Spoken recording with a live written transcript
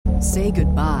Say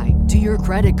goodbye to your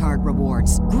credit card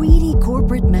rewards. Greedy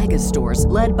corporate mega stores,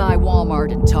 led by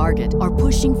Walmart and Target, are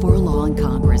pushing for a law in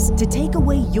Congress to take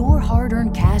away your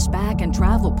hard-earned cash back and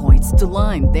travel points to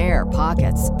line their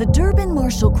pockets. The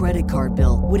Durbin-Marshall credit card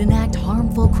bill would enact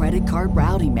harmful credit card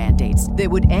routing mandates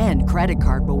that would end credit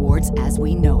card rewards as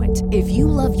we know it. If you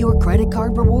love your credit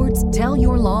card rewards, tell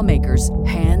your lawmakers,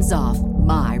 hands off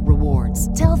my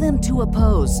rewards. Tell them to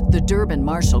oppose the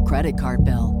Durbin-Marshall credit card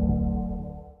bill.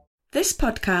 This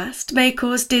podcast may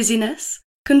cause dizziness,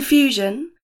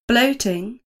 confusion,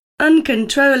 bloating,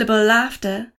 uncontrollable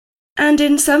laughter, and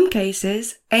in some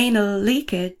cases, anal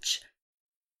leakage.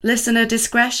 Listener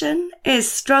discretion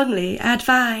is strongly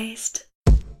advised.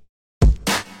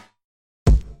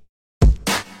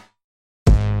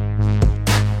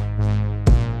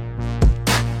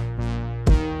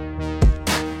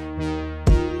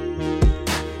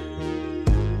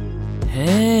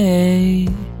 Hey,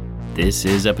 this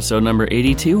is episode number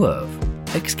 82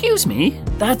 of Excuse Me,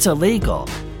 That's Illegal,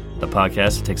 the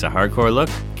podcast that takes a hardcore look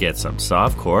at some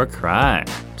softcore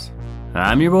crimes.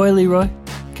 I'm your boy Leroy,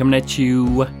 coming at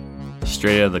you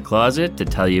straight out of the closet to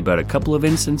tell you about a couple of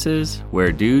instances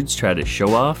where dudes try to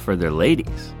show off for their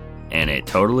ladies, and it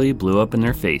totally blew up in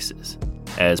their faces.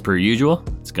 As per usual,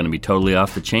 it's going to be totally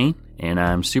off the chain, and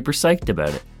I'm super psyched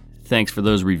about it. Thanks for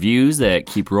those reviews that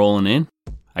keep rolling in.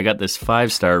 I got this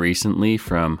 5-star recently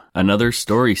from another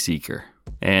story seeker,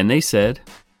 and they said,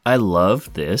 I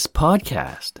love this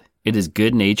podcast. It is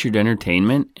good-natured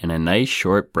entertainment and a nice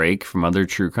short break from other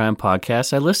true crime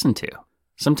podcasts I listen to.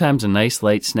 Sometimes a nice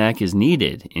light snack is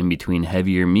needed in between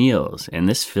heavier meals, and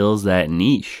this fills that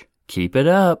niche. Keep it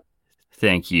up.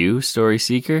 Thank you, story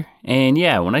seeker. And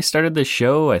yeah, when I started this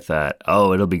show, I thought,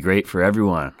 it'll be great for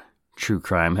everyone. True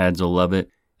crime heads will love it.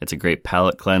 It's a great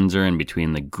palate cleanser in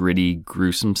between the gritty,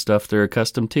 gruesome stuff they're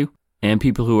accustomed to. And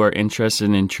people who are interested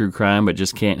in true crime but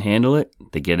just can't handle it,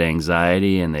 they get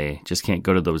anxiety and they just can't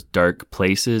go to those dark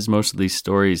places most of these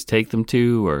stories take them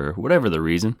to, or whatever the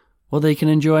reason, well, they can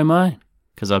enjoy mine,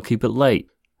 because I'll keep it light.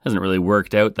 Hasn't really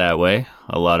worked out that way.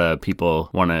 A lot of people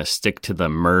want to stick to the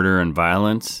murder and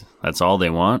violence. That's all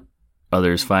they want.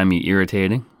 Others find me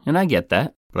irritating, and I get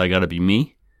that, but I gotta be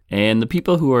me. And the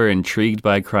people who are intrigued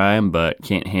by crime but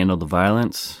can't handle the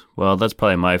violence, well, that's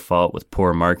probably my fault with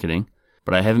poor marketing,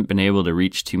 but I haven't been able to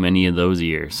reach too many of those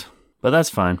ears. But that's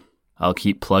fine. I'll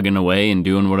keep plugging away and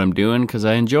doing what I'm doing because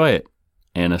I enjoy it.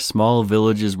 And a small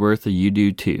village's worth of you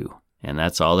do too. And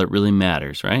that's all that really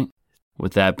matters, right?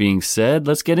 With that being said,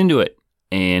 let's get into it.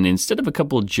 And instead of a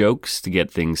couple jokes to get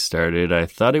things started, I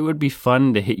thought it would be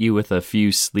fun to hit you with a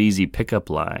few sleazy pickup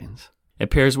lines.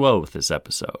 It pairs well with this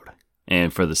episode.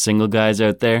 And for the single guys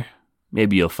out there,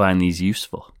 maybe you'll find these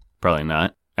useful. Probably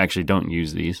not. Actually, don't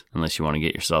use these unless you want to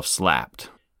get yourself slapped.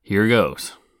 Here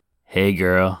goes. Hey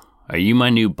girl, are you my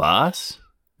new boss?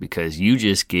 Because you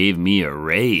just gave me a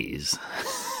raise.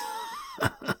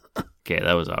 Okay,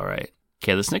 that was alright.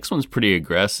 Okay, this next one's pretty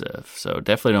aggressive, so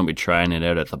definitely don't be trying it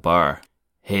out at the bar.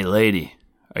 Hey lady,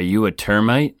 are you a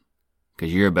termite?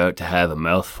 Because you're about to have a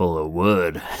mouthful of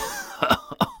wood.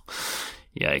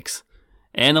 Yikes.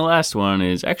 And the last one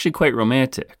is actually quite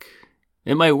romantic.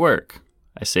 It might work.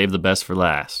 I saved the best for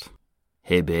last.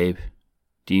 Hey babe,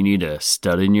 do you need a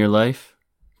stud in your life?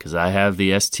 Because I have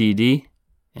the STD,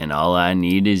 and all I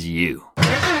need is you.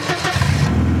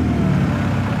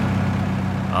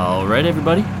 Alright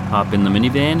everybody, hop in the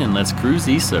minivan and let's cruise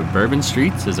these suburban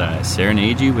streets as I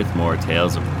serenade you with more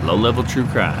tales of low-level true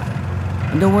crime.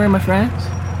 And don't worry my friends,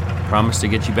 I promise to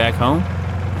get you back home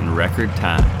in record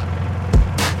time.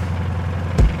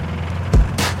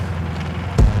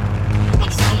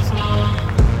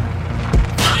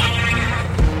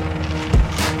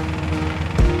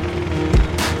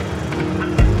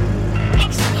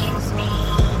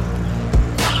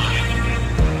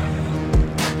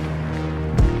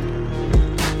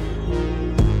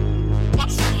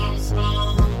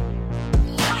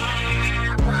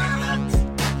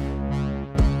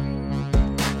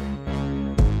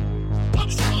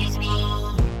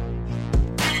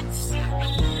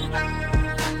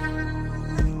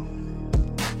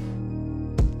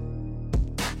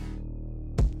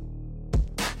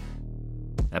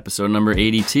 Episode number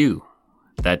 82,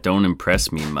 That Don't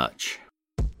Impress Me Much.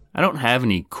 I don't have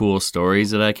any cool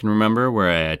stories that I can remember where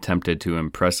I attempted to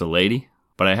impress a lady,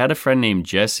 but I had a friend named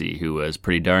Jesse who was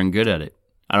pretty darn good at it.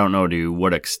 I don't know to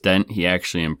what extent he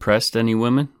actually impressed any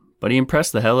women, but he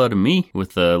impressed the hell out of me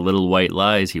with the little white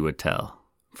lies he would tell.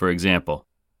 For example,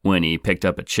 when he picked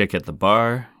up a chick at the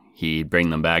bar, he'd bring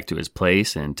them back to his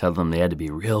place and tell them they had to be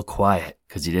real quiet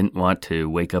because he didn't want to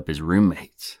wake up his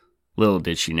roommates. Little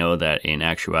did she know that in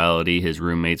actuality his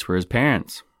roommates were his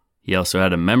parents. He also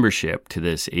had a membership to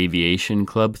this aviation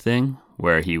club thing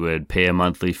where he would pay a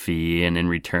monthly fee and in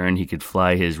return he could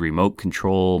fly his remote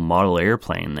control model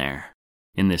airplane there.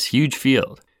 In this huge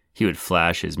field, he would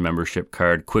flash his membership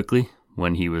card quickly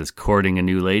when he was courting a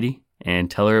new lady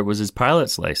and tell her it was his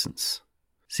pilot's license.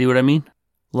 See what I mean?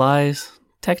 Lies?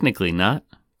 Technically not.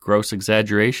 Gross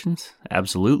exaggerations?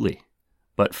 Absolutely.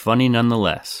 But funny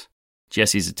nonetheless.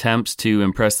 Jesse's attempts to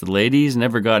impress the ladies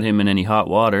never got him in any hot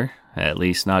water, at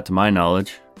least not to my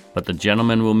knowledge. But the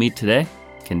gentleman we'll meet today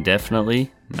can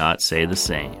definitely not say the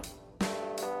same.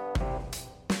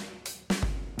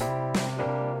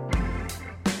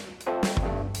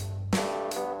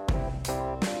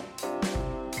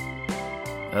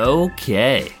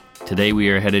 Okay, today we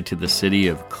are headed to the city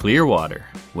of Clearwater,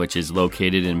 which is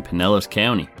located in Pinellas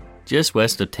County, just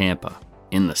west of Tampa,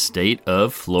 in the state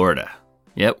of Florida.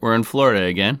 Yep, we're in Florida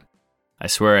again. I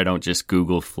swear I don't just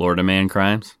Google Florida man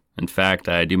crimes. In fact,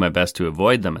 I do my best to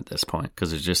avoid them at this point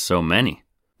because there's just so many.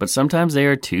 But sometimes they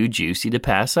are too juicy to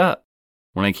pass up.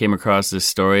 When I came across this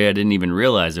story, I didn't even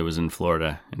realize it was in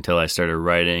Florida until I started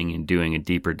writing and doing a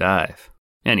deeper dive.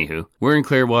 Anywho, we're in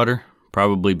Clearwater,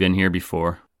 probably been here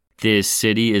before. This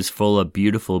city is full of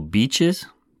beautiful beaches,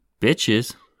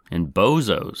 bitches, and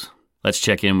bozos. Let's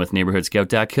check in with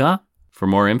NeighborhoodScout.com for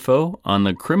more info on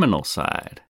the criminal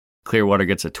side. Clearwater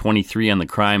gets a 23 on the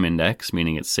crime index,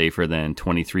 meaning it's safer than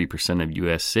 23% of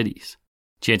U.S. cities.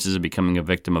 Chances of becoming a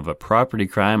victim of a property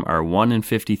crime are 1 in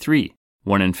 53,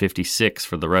 1 in 56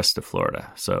 for the rest of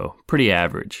Florida, so pretty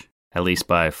average, at least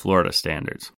by Florida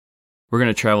standards. We're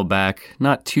going to travel back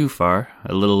not too far,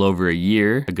 a little over a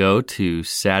year ago to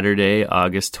Saturday,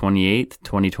 August 28th,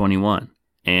 2021,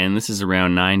 and this is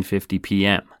around 9:50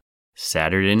 p.m.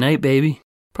 Saturday night, baby.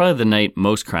 Probably the night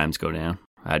most crimes go down,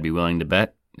 I'd be willing to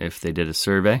bet, if they did a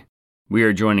survey. We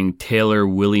are joining Taylor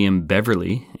William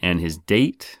Beverly and his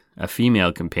date, a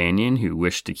female companion who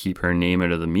wished to keep her name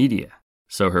out of the media.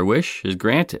 So her wish is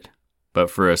granted.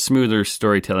 But for a smoother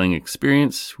storytelling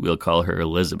experience, we'll call her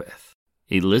Elizabeth.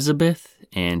 Elizabeth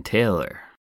and Taylor,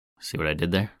 see what I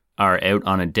did there? Are out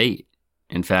on a date.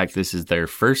 In fact, this is their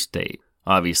first date.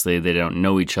 Obviously, they don't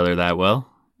know each other that well.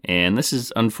 And this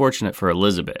is unfortunate for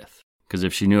Elizabeth, because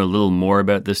if she knew a little more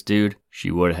about this dude,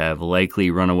 she would have likely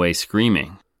run away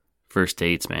screaming. First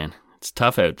dates, man. It's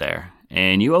tough out there.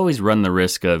 And you always run the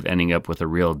risk of ending up with a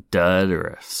real dud or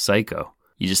a psycho.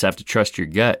 You just have to trust your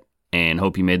gut and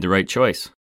hope you made the right choice.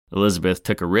 Elizabeth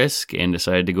took a risk and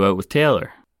decided to go out with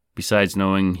Taylor. Besides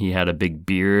knowing he had a big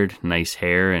beard, nice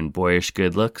hair, and boyish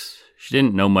good looks, she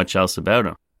didn't know much else about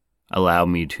him. Allow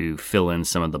me to fill in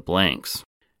some of the blanks.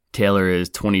 Taylor is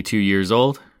 22 years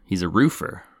old. He's a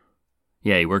roofer.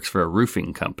 Yeah, he works for a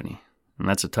roofing company, and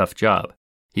that's a tough job.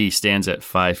 He stands at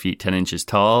 5 feet 10 inches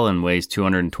tall and weighs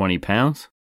 220 pounds.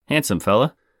 Handsome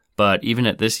fella. But even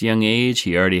at this young age,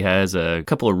 he already has a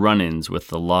couple of run-ins with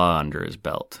the law under his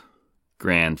belt.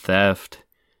 Grand theft,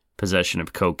 possession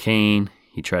of cocaine,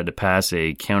 he tried to pass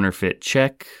a counterfeit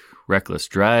check, reckless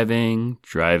driving,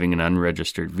 driving an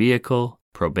unregistered vehicle,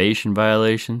 probation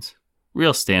violations.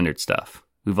 Real standard stuff.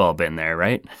 We've all been there,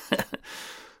 right?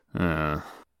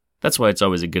 That's why it's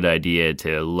always a good idea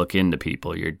to look into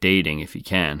people you're dating if you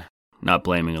can. Not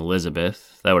blaming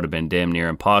Elizabeth. That would have been damn near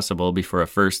impossible before a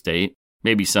first date.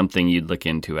 Maybe something you'd look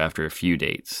into after a few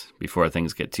dates, before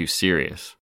things get too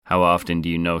serious. How often do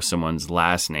you know someone's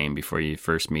last name before you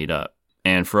first meet up?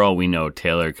 And for all we know,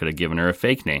 Taylor could have given her a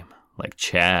fake name, like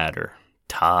Chad or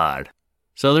Todd.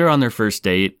 So they're on their first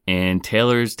date, and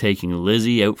Taylor's taking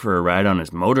Lizzie out for a ride on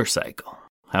his motorcycle.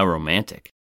 How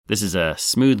romantic. This is a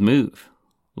smooth move.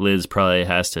 Liz probably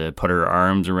has to put her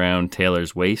arms around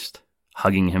Taylor's waist,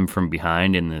 hugging him from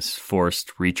behind in this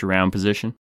forced reach-around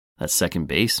position. That's second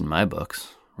base in my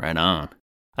books. Right on.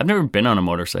 I've never been on a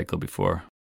motorcycle before.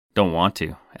 Don't want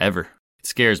to, ever. It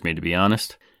scares me, to be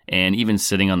honest. And even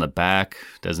sitting on the back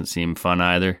doesn't seem fun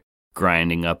either.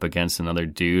 Grinding up against another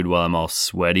dude while I'm all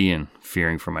sweaty and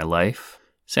fearing for my life.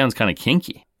 Sounds kind of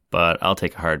kinky, but I'll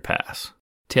take a hard pass.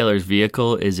 Taylor's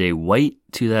vehicle is a white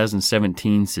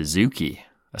 2017 Suzuki.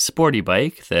 A sporty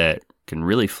bike that can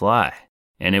really fly,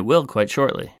 and it will quite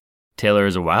shortly. Taylor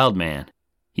is a wild man.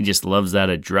 He just loves that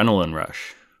adrenaline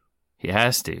rush. He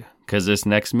has to, because this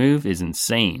next move is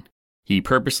insane. He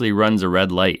purposely runs a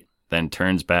red light, then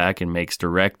turns back and makes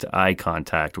direct eye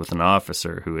contact with an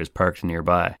officer who is parked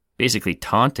nearby, basically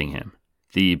taunting him.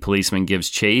 The policeman gives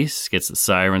chase, gets the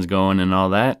sirens going and all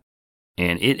that,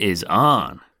 and it is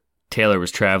on. Taylor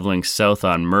was traveling south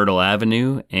on Myrtle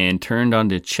Avenue and turned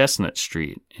onto Chestnut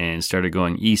Street and started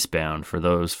going eastbound for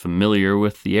those familiar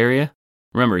with the area.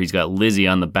 Remember, he's got Lizzie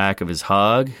on the back of his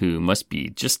hog, who must be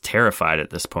just terrified at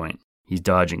this point. He's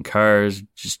dodging cars,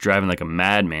 just driving like a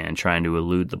madman trying to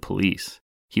elude the police.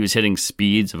 He was hitting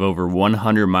speeds of over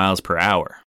 100 miles per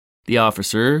hour. The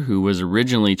officer, who was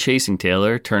originally chasing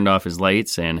Taylor, turned off his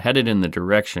lights and headed in the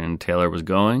direction Taylor was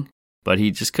going, but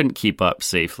he just couldn't keep up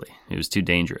safely. It was too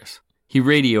dangerous. He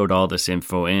radioed all this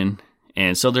info in,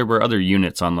 and so there were other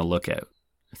units on the lookout.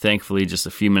 Thankfully, just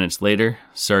a few minutes later,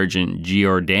 Sergeant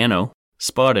Giordano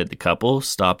spotted the couple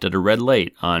stopped at a red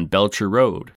light on Belcher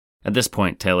Road. At this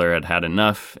point, Taylor had had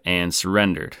enough and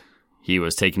surrendered. He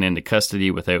was taken into custody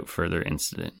without further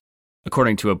incident.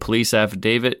 According to a police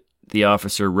affidavit, the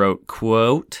officer wrote,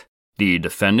 quote, "The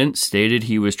defendant stated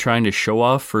he was trying to show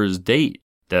off for his date.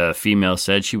 The female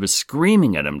said she was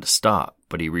screaming at him to stop,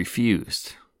 but he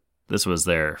refused. This was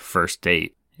their first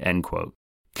date," end quote.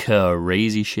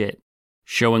 Crazy shit.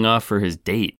 Showing off for his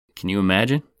date. Can you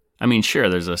imagine? I mean, sure,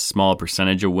 there's a small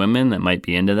percentage of women that might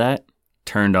be into that.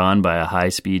 Turned on by a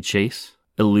high-speed chase,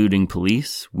 eluding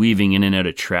police, weaving in and out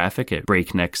of traffic at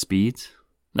breakneck speeds.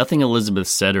 Nothing Elizabeth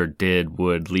said or did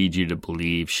would lead you to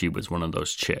believe she was one of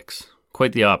those chicks.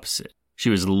 Quite the opposite. She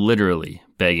was literally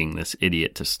begging this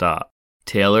idiot to stop.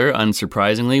 Taylor,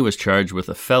 unsurprisingly, was charged with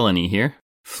a felony here,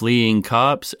 fleeing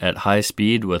cops at high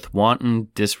speed with wanton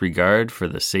disregard for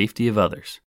the safety of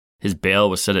others. His bail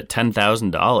was set at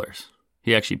 $10,000.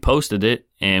 He actually posted it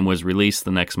and was released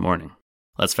the next morning.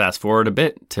 Let's fast forward a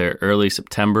bit to early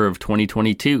September of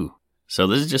 2022. So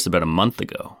this is just about a month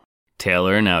ago.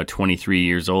 Taylor, now 23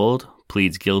 years old,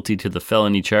 pleads guilty to the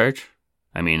felony charge.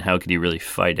 I mean, how could he really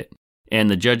fight it? And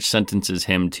the judge sentences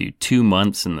him to 2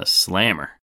 months in the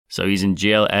slammer. So he's in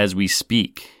jail as we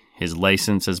speak. His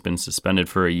license has been suspended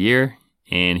for a year,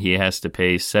 and he has to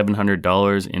pay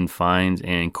 $700 in fines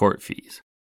and court fees.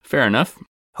 Fair enough.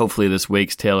 Hopefully this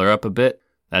wakes Taylor up a bit.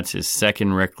 That's his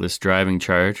second reckless driving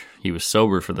charge. He was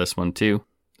sober for this one too.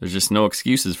 There's just no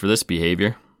excuses for this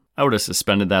behavior. I would have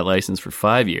suspended that license for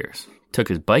 5 years. Took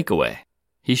his bike away.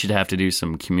 He should have to do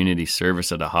some community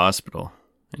service at a hospital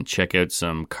and check out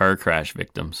some car crash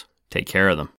victims. Take care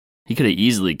of them. He could have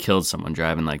easily killed someone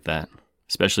driving like that,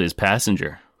 especially his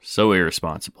passenger. So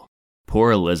irresponsible.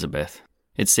 Poor Elizabeth.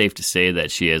 It's safe to say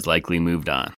that she has likely moved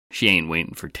on. She ain't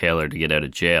waiting for Taylor to get out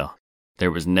of jail.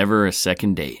 There was never a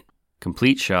second date.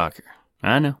 Complete shocker.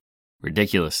 I know.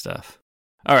 Ridiculous stuff.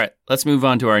 Alright, let's move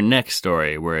on to our next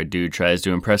story where a dude tries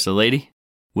to impress a lady.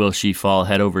 Will she fall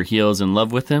head over heels in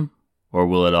love with him? Or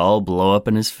will it all blow up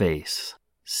in his face?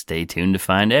 Stay tuned to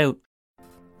find out.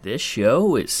 This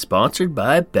show is sponsored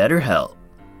by BetterHelp.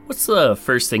 What's the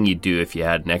first thing you'd do if you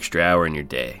had an extra hour in your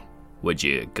day? Would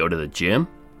you go to the gym?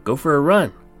 Go for a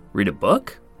run? Read a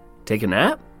book? Take a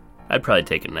nap? I'd probably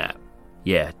take a nap.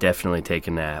 Yeah, definitely take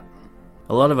a nap.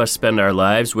 A lot of us spend our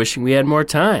lives wishing we had more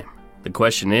time. The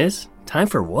question is, time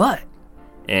for what?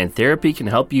 And therapy can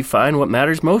help you find what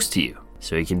matters most to you,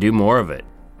 so you can do more of it.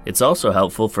 It's also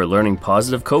helpful for learning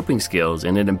positive coping skills,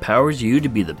 and it empowers you to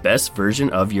be the best version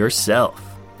of yourself.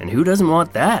 And who doesn't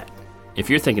want that? If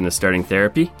you're thinking of starting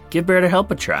therapy, give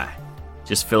BetterHelp a try.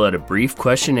 Just fill out a brief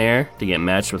questionnaire to get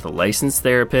matched with a licensed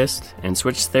therapist and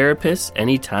switch therapists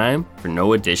anytime for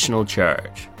no additional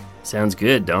charge. Sounds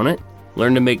good, don't it?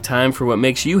 Learn to make time for what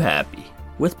makes you happy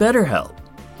with BetterHelp.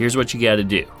 Here's what you gotta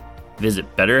do.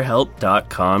 Visit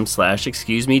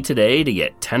betterhelp.com/excuse-me today to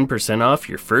get 10% off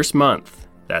your first month.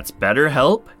 That's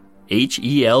BetterHelp,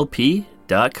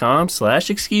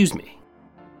 HELP.com/excuse-me.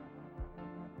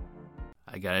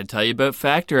 I gotta tell you about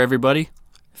Factor, everybody.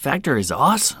 Factor is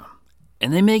awesome.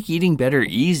 And they make eating better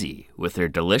easy with their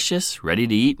delicious,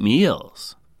 ready-to-eat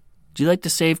meals. Do you like to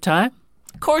save time?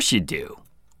 Of course you do.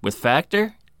 With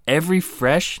Factor, every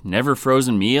fresh,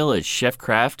 never-frozen meal is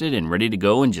chef-crafted and ready to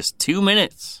go in just 2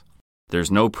 minutes.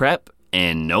 There's no prep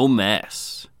and no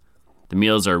mess. The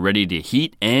meals are ready to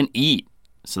heat and eat,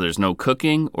 so there's no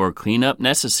cooking or cleanup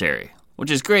necessary,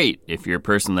 which is great if you're a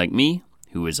person like me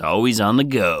who is always on the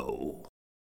go.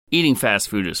 Eating fast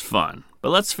food is fun, but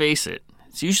let's face it,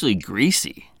 it's usually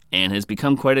greasy and has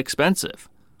become quite expensive.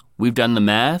 We've done the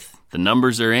math, the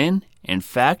numbers are in, and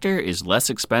Factor is less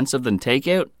expensive than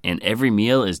takeout, and every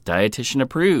meal is dietitian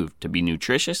approved to be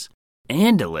nutritious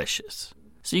and delicious,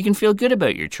 so you can feel good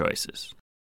about your choices.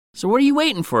 So what are you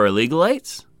waiting for,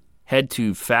 illegalites? Head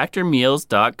to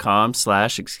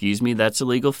factormeals.com/excuse-me that's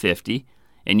illegal 50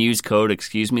 and use code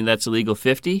excuse me that's illegal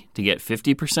 50 to get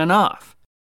 50% off.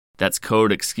 That's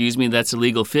code excuse me that's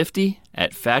illegal 50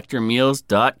 at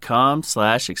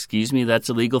factormeals.com/excuse me that's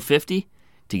illegal 50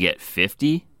 to get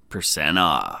 50%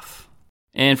 off.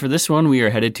 And for this one, we are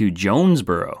headed to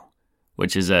Jonesboro,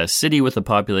 which is a city with a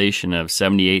population of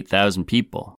 78,000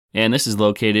 people. And this is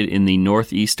located in the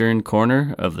northeastern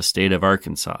corner of the state of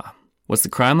Arkansas. What's the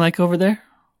crime like over there?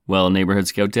 Well,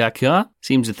 NeighborhoodScout.com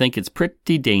seems to think it's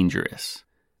pretty dangerous.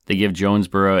 They give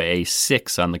Jonesboro a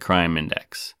 6 on the crime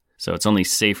index, so it's only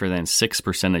safer than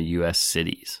 6% of U.S.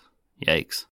 cities.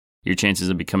 Yikes. Your chances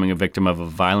of becoming a victim of a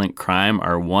violent crime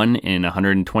are 1 in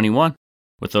 121.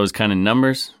 With those kind of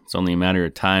numbers, it's only a matter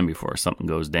of time before something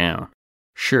goes down.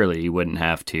 Surely you wouldn't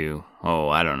have to,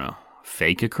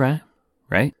 fake a crime,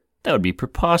 right? That would be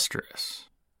preposterous.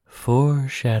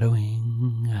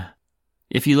 Foreshadowing.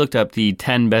 If you looked up the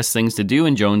 10 best things to do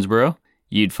in Jonesboro,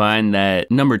 you'd find that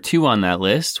number 2 on that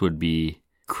list would be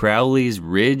Crowley's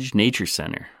Ridge Nature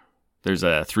Center. There's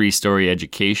a 3-story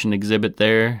education exhibit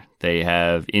there. They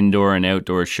have indoor and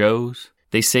outdoor shows.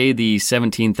 They say the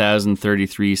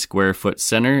 17,033 square foot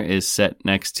center is set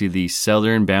next to the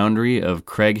southern boundary of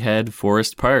Craighead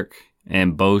Forest Park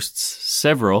and boasts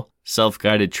several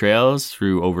self-guided trails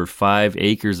through over 5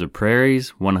 acres of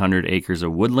prairies, 100 acres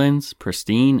of woodlands,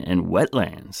 pristine, and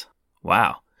wetlands.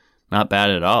 Wow, not bad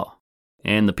at all.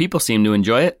 And the people seem to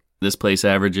enjoy it. This place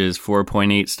averages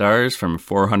 4.8 stars from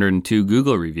 402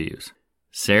 Google reviews.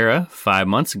 Sarah, 5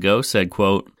 months ago, said,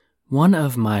 quote, "One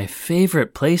of my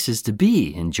favorite places to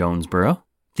be in Jonesboro.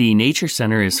 The Nature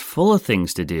Center is full of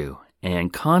things to do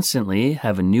and constantly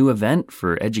have a new event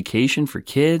for education for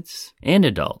kids and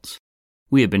adults.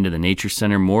 We have been to the Nature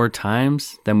Center more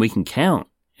times than we can count,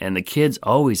 and the kids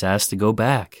always ask to go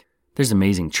back. There's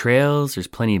amazing trails, there's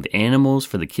plenty of animals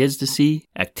for the kids to see,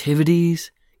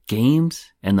 activities,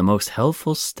 games, and the most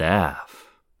helpful staff."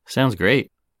 Sounds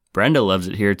great. Brenda loves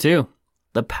it here too.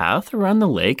 The path around the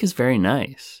lake is very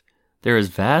nice. There is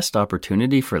vast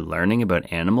opportunity for learning about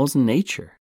animals and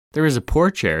nature. There is a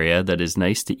porch area that is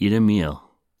nice to eat a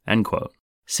meal. End quote.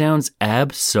 Sounds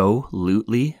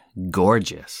absolutely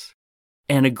gorgeous.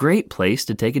 And a great place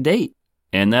to take a date.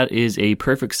 And that is a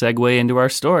perfect segue into our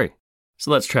story.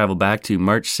 So let's travel back to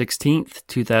March 16th,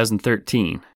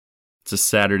 2013. It's a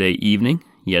Saturday evening,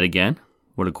 yet again.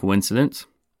 What a coincidence.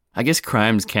 I guess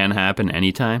crimes can happen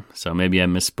anytime, so maybe I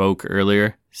misspoke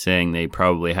earlier, saying they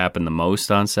probably happen the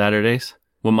most on Saturdays.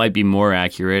 What might be more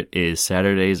accurate is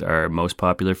Saturdays are most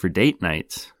popular for date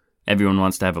nights. Everyone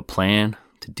wants to have a plan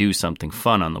to do something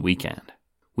fun on the weekend.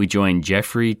 We join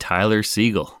Jeffrey Tyler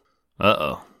Siegel.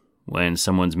 Uh-oh. When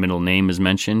someone's middle name is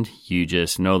mentioned, you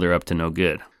just know they're up to no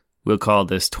good. We'll call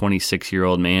this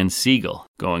 26-year-old man Siegel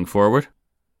going forward.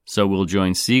 So we'll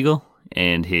join Siegel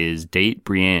and his date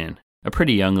Brianne, a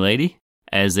pretty young lady,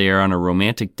 as they are on a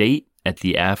romantic date at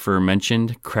the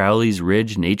aforementioned Crowley's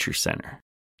Ridge Nature Center.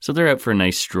 So they're out for a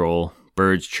nice stroll,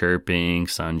 birds chirping,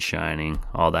 sun shining,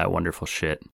 all that wonderful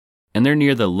shit. And they're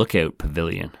near the Lookout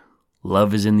Pavilion.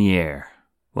 Love is in the air.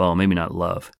 Well, maybe not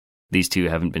love. These two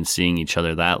haven't been seeing each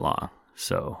other that long,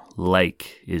 so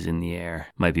like is in the air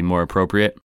might be more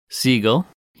appropriate. Siegel,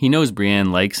 he knows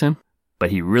Brianne likes him,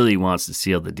 but he really wants to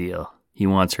seal the deal. He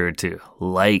wants her to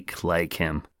like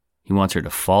him. He wants her to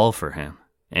fall for him.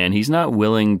 And he's not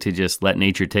willing to just let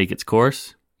nature take its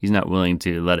course. He's not willing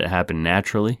to let it happen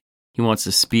naturally. He wants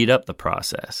to speed up the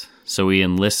process, so he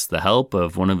enlists the help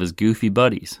of one of his goofy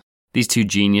buddies. These two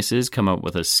geniuses come up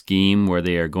with a scheme where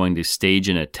they are going to stage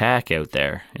an attack out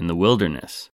there in the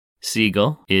wilderness.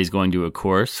 Siegel is going to, of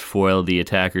course, foil the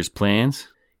attacker's plans.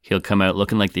 He'll come out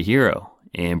looking like the hero,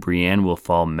 and Brianne will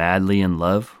fall madly in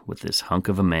love with this hunk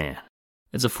of a man.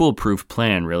 It's a foolproof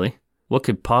plan, really. What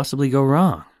could possibly go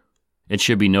wrong? It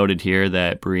should be noted here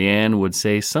that Brianne would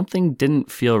say something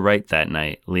didn't feel right that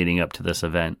night leading up to this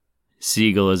event.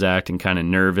 Siegel is acting kind of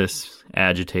nervous,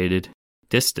 agitated,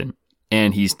 distant,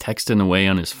 and he's texting away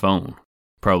on his phone,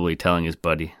 probably telling his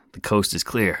buddy, "The coast is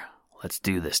clear. Let's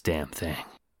do this damn thing."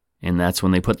 And that's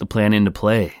when they put the plan into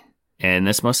play. And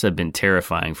this must have been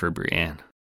terrifying for Brianne.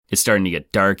 It's starting to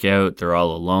get dark out. They're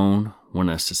all alone when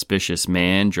a suspicious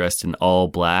man dressed in all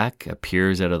black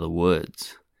appears out of the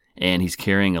woods. And he's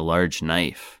carrying a large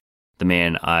knife. The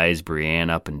man eyes Brianne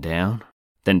up and down,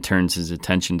 then turns his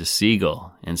attention to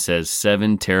Siegel and says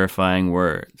 7 terrifying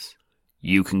words.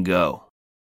 "You can go,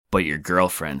 but your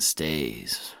girlfriend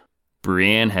stays."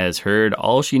 Brianne has heard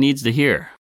all she needs to hear.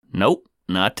 Nope,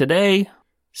 not today.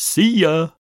 See ya.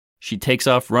 She takes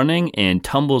off running and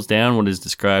tumbles down what is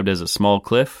described as a small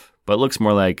cliff, but looks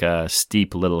more like a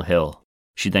steep little hill.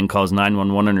 She then calls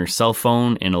 911 on her cell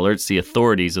phone and alerts the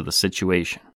authorities of the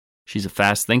situation. She's a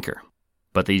fast thinker,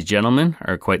 but these gentlemen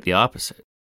are quite the opposite.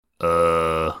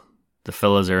 The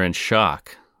fellas are in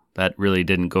shock. That really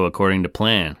didn't go according to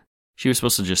plan. She was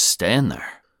supposed to just stand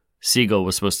there. Siegel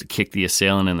was supposed to kick the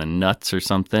assailant in the nuts or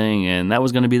something, and that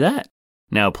was going to be that.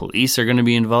 Now police are going to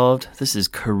be involved. This is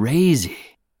crazy.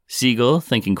 Siegel,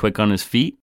 thinking quick on his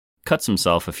feet, cuts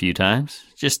himself a few times,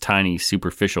 just tiny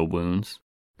superficial wounds.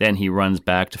 Then he runs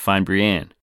back to find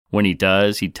Brianne. When he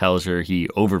does, he tells her he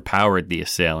overpowered the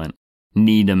assailant,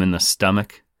 kneed him in the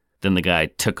stomach, then the guy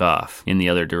took off in the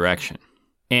other direction.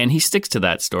 And he sticks to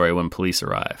that story when police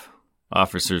arrive.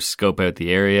 Officers scope out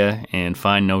the area and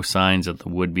find no signs of the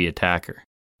would-be attacker.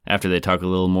 After they talk a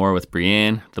little more with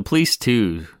Brienne, the police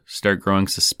too start growing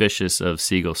suspicious of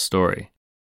Siegel's story.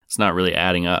 It's not really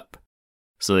adding up.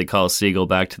 So they call Siegel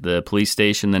back to the police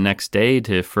station the next day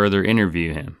to further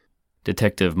interview him.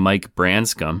 Detective Mike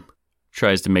Branscombe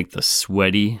tries to make the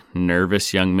sweaty,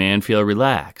 nervous young man feel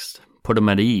relaxed, put him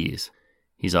at ease.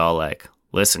 He's all like,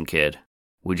 "Listen, kid,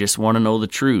 we just want to know the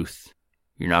truth.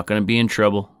 You're not going to be in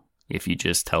trouble if you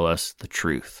just tell us the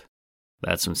truth."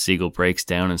 That's when Siegel breaks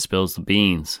down and spills the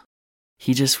beans.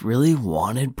 He just really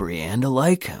wanted Brienne to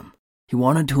like him. He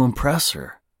wanted to impress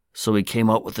her, so he came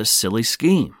up with this silly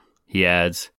scheme. He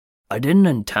adds, "I didn't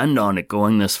intend on it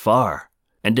going this far,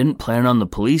 and didn't plan on the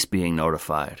police being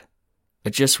notified.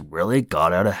 It just really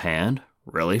got out of hand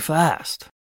really fast."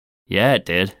 Yeah, it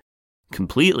did.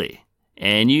 Completely.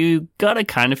 And you gotta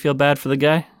kind of feel bad for the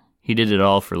guy. He did it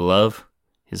all for love.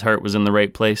 His heart was in the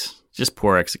right place, just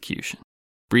poor execution.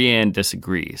 Brienne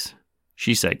disagrees.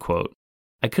 She said, quote,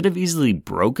 "I could have easily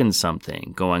broken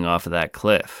something going off of that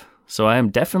cliff, so I am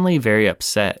definitely very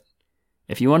upset.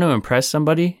 If you want to impress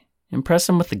somebody, impress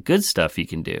them with the good stuff you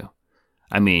can do.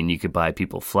 I mean, you could buy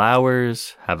people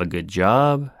flowers, have a good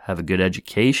job, have a good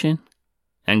education."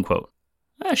 End quote.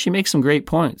 She makes some great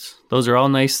points. Those are all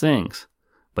nice things.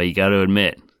 But you gotta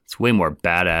admit, it's way more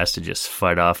badass to just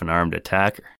fight off an armed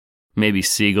attacker. Maybe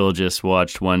Siegel just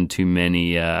watched one too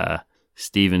many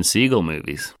Steven Seagal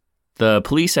movies. The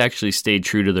police actually stayed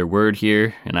true to their word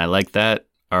here, and I like that.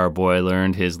 Our boy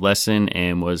learned his lesson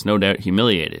and was no doubt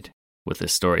humiliated. With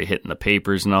his story hitting the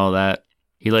papers and all that,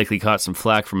 he likely caught some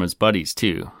flack from his buddies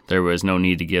too. There was no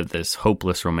need to give this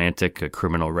hopeless romantic a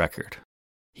criminal record.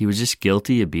 He was just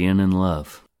guilty of being in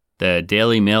love. The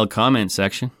Daily Mail comment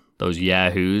section, those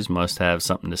yahoos must have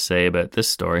something to say about this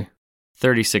story.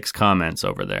 36 comments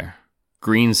over there.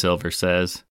 Greensilver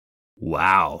says,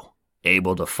 "Wow,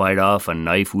 able to fight off a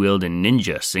knife-wielding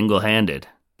ninja single-handed.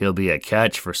 He'll be a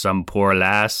catch for some poor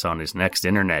lass on his next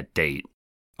internet date."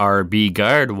 RB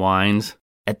Guard whines,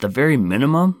 "At the very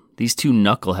minimum, these two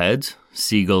knuckleheads,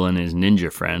 Siegel and his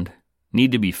ninja friend,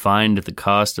 need to be fined the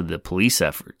cost of the police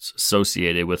efforts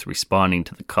associated with responding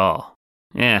to the call."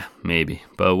 Yeah, maybe,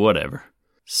 but whatever.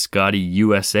 Scotty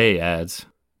USA adds,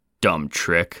 "Dumb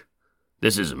trick.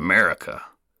 This is America.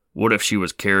 What if she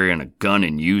was carrying a gun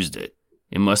and used it?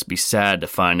 It must be sad to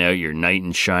find out your knight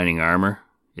in shining armor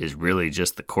is really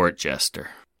just the court jester."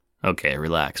 Okay,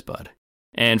 relax, bud.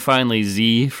 And finally,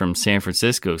 Z from San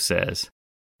Francisco says,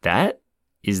 "That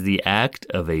is the act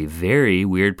of a very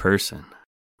weird person.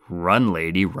 Run,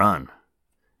 lady, run."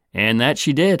 And that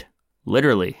she did,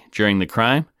 literally, during the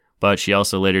crime, but she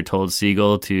also later told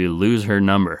Siegel to lose her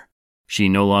number. She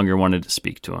no longer wanted to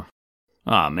speak to him.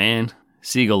 Aw, man,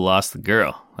 Siegel lost the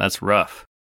girl. That's rough.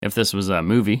 If this was a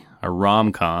movie, a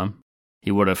rom-com,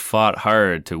 he would have fought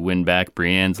hard to win back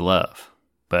Brienne's love.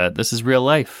 But this is real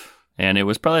life, and it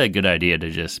was probably a good idea to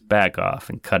just back off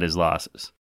and cut his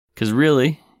losses. Because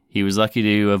really, he was lucky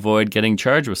to avoid getting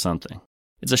charged with something.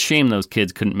 It's a shame those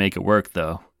kids couldn't make it work,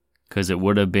 though, because it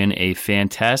would have been a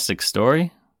fantastic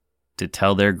story to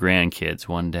tell their grandkids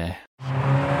one day.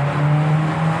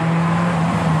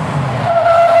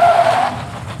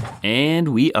 And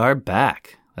we are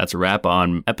back. That's a wrap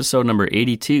on episode number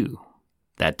 82.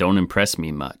 That don't impress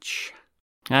me much.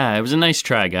 It was a nice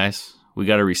try, guys. We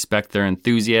gotta respect their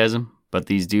enthusiasm, but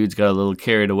these dudes got a little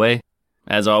carried away.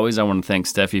 As always, I want to thank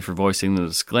Steffi for voicing the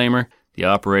disclaimer, the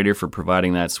operator for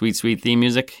providing that sweet, sweet theme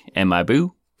music, and my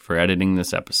boo for editing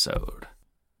this episode.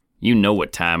 You know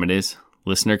what time it is.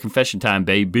 Listener confession time,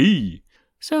 baby.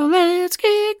 So let's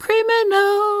get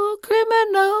criminal,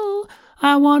 criminal.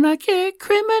 I wanna get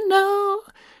criminal.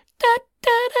 Da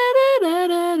da da da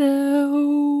da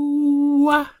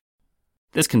da.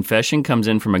 This confession comes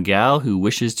in from a gal who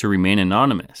wishes to remain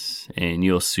anonymous, and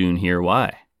you'll soon hear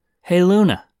why. Hey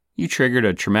Luna, you triggered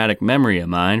a traumatic memory of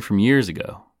mine from years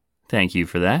ago. Thank you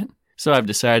for that. So I've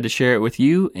decided to share it with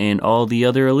you and all the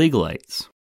other illegalites.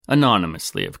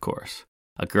 Anonymously, of course.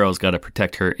 A girl's got to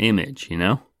protect her image, you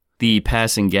know? The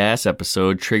Passing Gas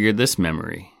episode triggered this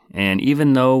memory, and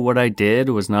even though what I did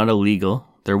was not illegal,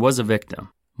 there was a victim,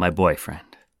 my boyfriend.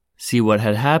 See, what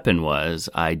had happened was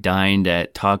I dined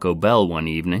at Taco Bell one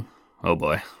evening. Oh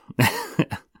boy.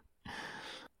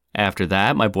 After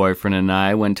that, my boyfriend and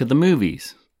I went to the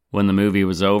movies. When the movie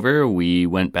was over, we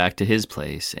went back to his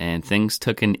place, and things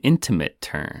took an intimate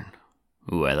turn.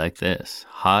 Ooh, I like this.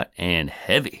 Hot and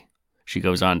heavy. She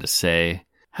goes on to say,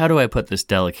 how do I put this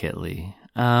delicately?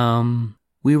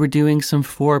 We were doing some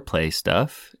foreplay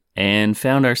stuff and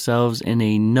found ourselves in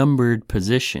a numbered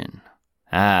position.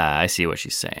 Ah, I see what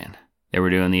she's saying. They were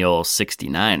doing the old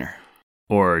 69er.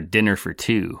 Or dinner for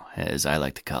two, as I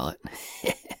like to call it.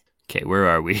 Okay, where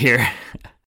are we here?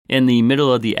 In the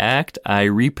middle of the act, I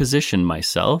repositioned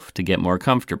myself to get more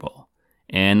comfortable.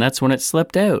 And that's when it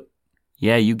slipped out.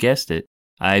 Yeah, you guessed it.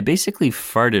 I basically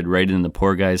farted right in the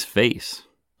poor guy's face.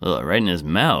 Ugh, right in his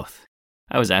mouth.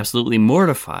 I was absolutely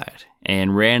mortified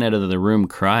and ran out of the room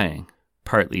crying.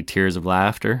 Partly tears of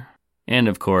laughter, and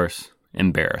of course,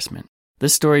 embarrassment.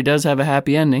 This story does have a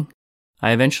happy ending.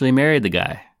 I eventually married the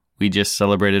guy. We just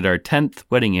celebrated our 10th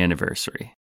wedding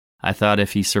anniversary. I thought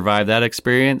if he survived that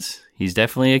experience, he's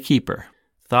definitely a keeper.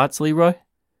 Thoughts, Leroy?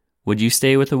 Would you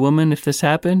stay with a woman if this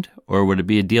happened, or would it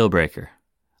be a deal breaker?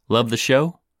 Love the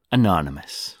show?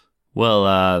 Anonymous.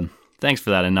 Well, thanks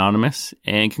for that, Anonymous,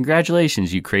 and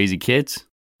congratulations, you crazy kids.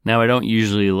 Now, I don't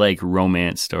usually like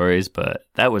romance stories, but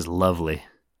that was lovely.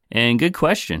 And good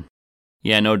question.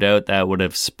 Yeah, no doubt that would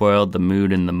have spoiled the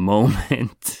mood in the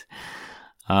moment.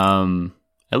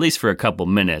 At least for a couple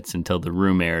minutes until the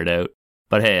room aired out.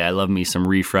 But hey, I love me some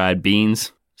refried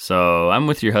beans, so I'm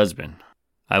with your husband.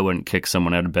 I wouldn't kick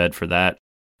someone out of bed for that.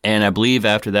 And I believe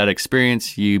after that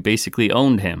experience, you basically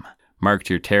owned him, marked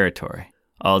your territory.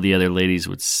 All the other ladies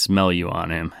would smell you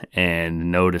on him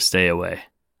and know to stay away.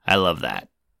 I love that.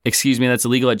 Excuse me, that's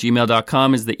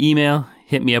illegal@gmail.com is the email.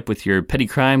 Hit me up with your petty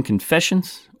crime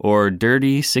confessions or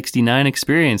dirty 69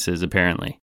 experiences,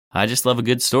 apparently. I just love a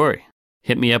good story.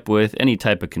 Hit me up with any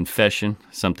type of confession,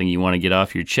 something you want to get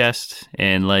off your chest,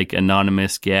 and like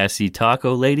Anonymous Gassy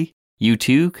Taco Lady, you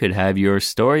too could have your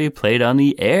story played on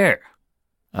the air.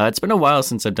 It's been a while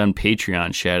since I've done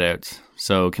Patreon shoutouts,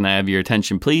 so can I have your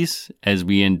attention please as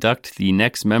we induct the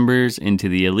next members into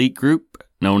the elite group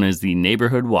known as the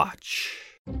Neighborhood Watch.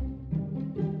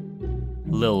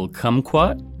 Lil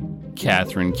Kumquat,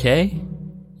 Catherine K,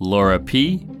 Laura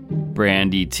P,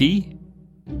 Brandy T,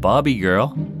 Bobby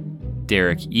Girl,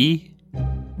 Derek E,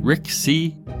 Rick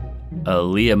C,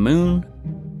 Aaliyah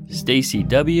Moon, Stacy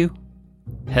W,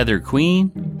 Heather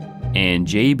Queen, and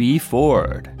JB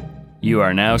Ford. You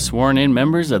are now sworn in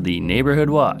members of the Neighborhood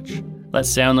Watch. Let's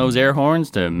sound those air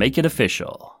horns to make it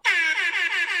official.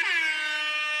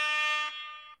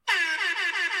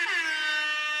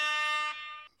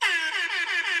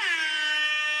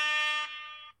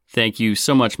 Thank you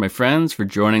so much, my friends, for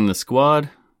joining the squad.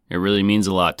 It really means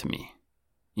a lot to me.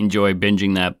 Enjoy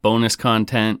binging that bonus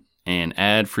content and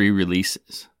ad-free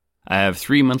releases. I have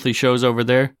 3 monthly shows over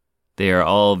there. They are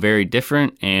all very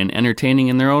different and entertaining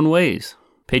in their own ways.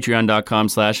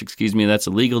 Patreon.com/excuse-me-that's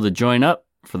illegal to join up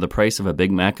for the price of a Big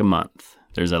Mac a month.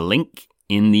 There's a link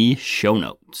in the show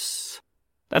notes.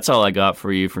 That's all I got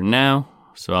for you for now,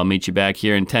 so I'll meet you back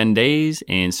here in 10 days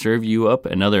and serve you up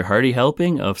another hearty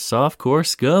helping of softcore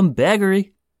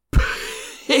scumbaggery.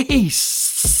 Peace!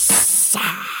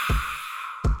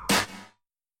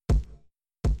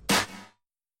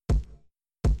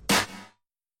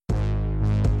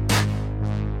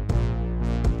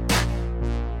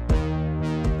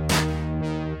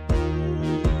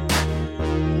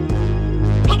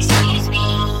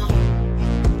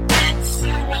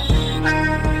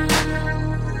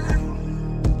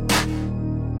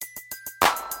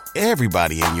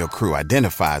 Everybody in your crew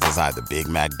identifies as either Big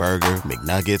Mac Burger,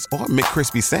 McNuggets, or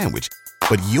McCrispy Sandwich.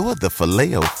 But you're the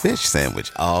Filet-O-Fish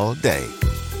Sandwich all day.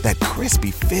 That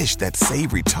crispy fish, that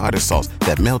savory tartar sauce,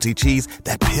 that melty cheese,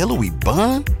 that pillowy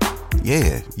bun.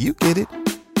 Yeah, you get it.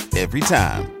 Every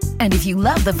time. And if you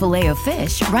love the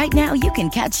Filet-O-Fish, right now you can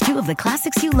catch 2 of the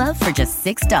classics you love for just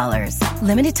 $6.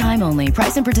 Limited time only.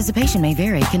 Price and participation may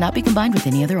vary. Cannot be combined with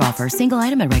any other offer. Single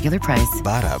item at regular price.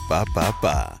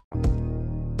 Ba-da-ba-ba-ba.